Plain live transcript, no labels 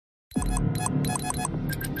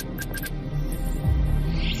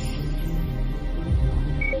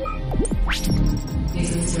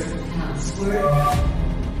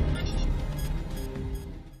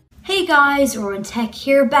Hey guys, IrwinTech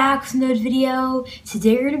here, back with another video.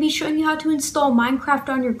 Today we're going to be showing you how to install Minecraft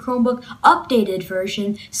on your Chromebook updated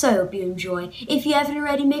version, so I hope you enjoy. If you haven't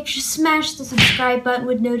already, make sure to smash the subscribe button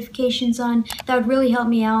with notifications on. That would really help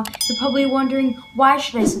me out. You're probably wondering, why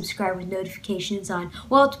should I subscribe with notifications on?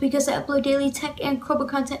 Well, it's because I upload daily tech and Chromebook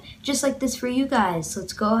content just like this for you guys. So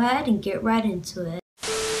let's go ahead and get right into it.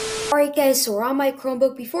 Alright guys, so we're on my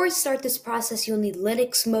Chromebook. Before we start this process, you'll need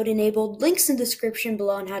Linux mode enabled. Links in the description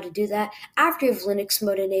below on how to do that. After you have Linux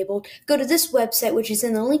mode enabled, go to this website, which is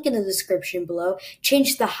in the link in the description below.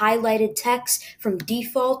 Change the highlighted text from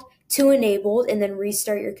default to enabled, and then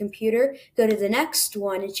restart your computer. Go to the next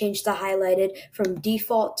one and change the highlighted from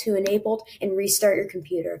default to enabled and restart your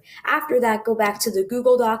computer. After that, go back to the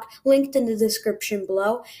Google Doc linked in the description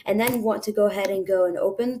below, and then you want to go ahead and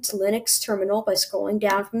open the Linux terminal by scrolling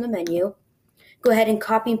down from the menu. Go ahead and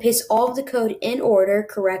copy and paste all of the code in order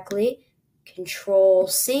correctly.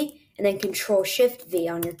 Control-C and then Control-Shift-V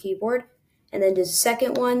on your keyboard. And then do the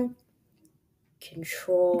second one,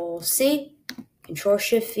 Control-C.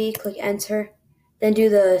 Control-Shift-V, click Enter. Then do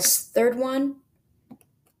the third one.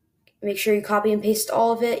 Make sure you copy and paste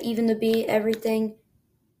all of it, even the B, everything.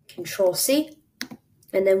 Control-C.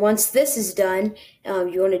 And then once this is done,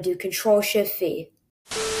 you want to do Control-Shift-V.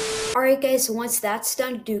 Alright guys, so once that's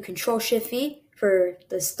done, do Control-Shift-V for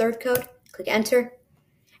this third code. Click Enter.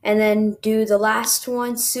 And then do the last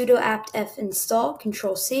one, sudo apt-f install,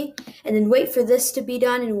 Control-C. And then wait for this to be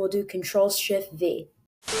done, and we'll do Control-Shift-V.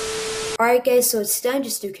 Alright guys, so it's done.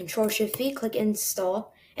 Just do Control-Shift-V, click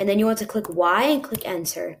Install, and then you want to click Y and click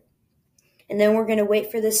Enter. And then we're going to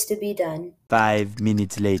wait for this to be done. 5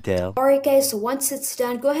 minutes later. Alright guys, so once it's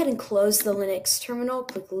done, go ahead and close the Linux terminal,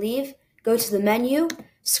 click Leave, go to the menu,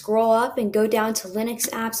 scroll up and go down to Linux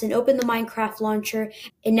apps and open the Minecraft launcher.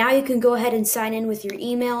 And now you can go ahead and sign in with your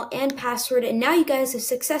email and password, and now you guys have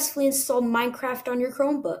successfully installed Minecraft on your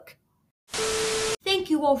Chromebook.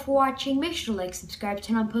 Thank you all for watching. Make sure to like, subscribe,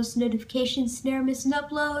 turn on post notifications to never miss an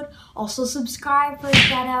upload. Also subscribe for a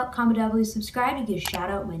shout out, comment down below, subscribe to get a shout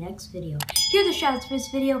out in my next video. Here are the shout outs for this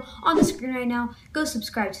video on the screen right now. Go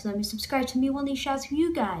subscribe to them and subscribe to me. One of these shouts for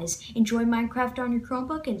you guys. Enjoy Minecraft on your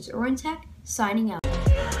Chromebook, and it's IrwinTech signing out.